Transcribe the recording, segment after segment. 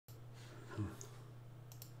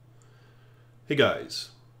Hey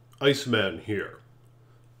guys, Iceman here,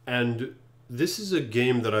 and this is a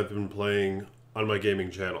game that I've been playing on my gaming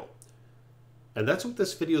channel, and that's what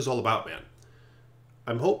this video is all about, man.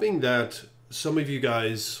 I'm hoping that some of you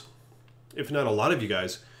guys, if not a lot of you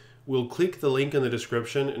guys, will click the link in the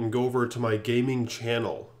description and go over to my gaming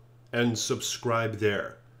channel and subscribe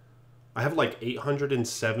there. I have like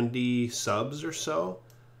 870 subs or so,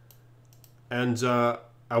 and I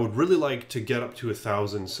would really like to get up to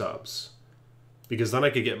 1,000 subs. Because then I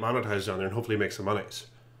could get monetized on there and hopefully make some monies.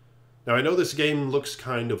 Now I know this game looks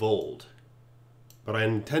kind of old, but I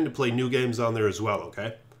intend to play new games on there as well,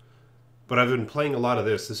 okay? But I've been playing a lot of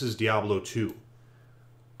this. This is Diablo 2.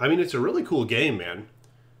 I mean, it's a really cool game, man.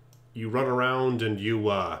 You run around and you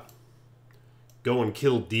go and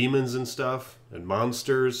kill demons and stuff, and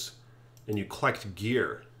monsters, and you collect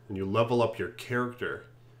gear, and you level up your character.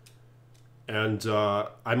 And,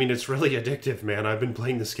 I mean, it's really addictive, man. I've been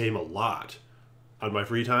playing this game a lot on my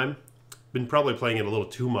free time. Been probably playing it a little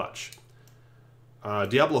too much.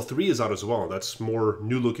 Diablo 3 is out as well. That's more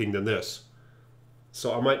new looking than this.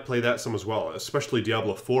 So I might play that some as well, especially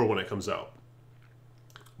Diablo 4 when it comes out.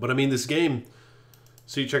 But I mean, this game,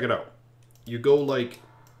 see, check it out. You go like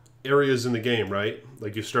areas in the game, right?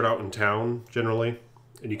 Like you start out in town generally,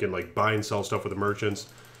 and you can like buy and sell stuff with the merchants.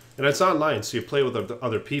 And it's online, so you play with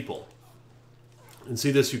other people. And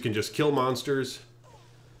see this, you can just kill monsters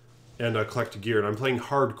and collect gear. And I'm playing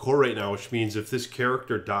hardcore right now, which means if this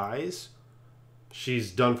character dies, she's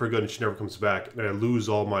done for good and she never comes back, and I lose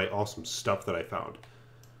all my awesome stuff that I found.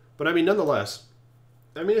 But I mean, nonetheless,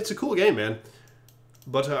 I mean, it's a cool game, man.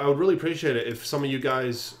 But I would really appreciate it if some of you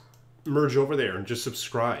guys merge over there and just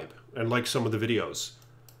subscribe and like some of the videos,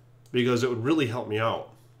 because it would really help me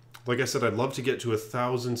out. Like I said, I'd love to get to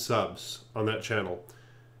 1,000 subs on that channel,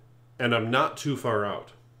 and I'm not too far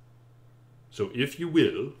out. So if you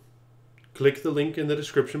will, click the link in the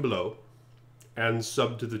description below and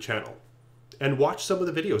sub to the channel. And watch some of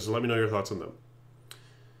the videos and let me know your thoughts on them.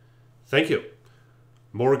 Thank you.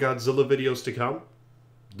 More Godzilla videos to come.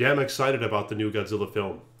 Damn excited about the new Godzilla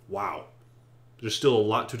film. Wow. There's still a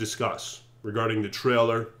lot to discuss regarding the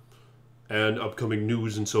trailer and upcoming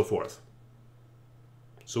news and so forth.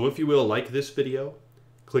 So if you will, like this video,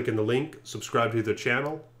 click in the link, subscribe to the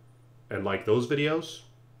channel, and like those videos,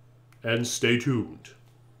 and stay tuned.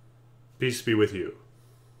 Peace be with you.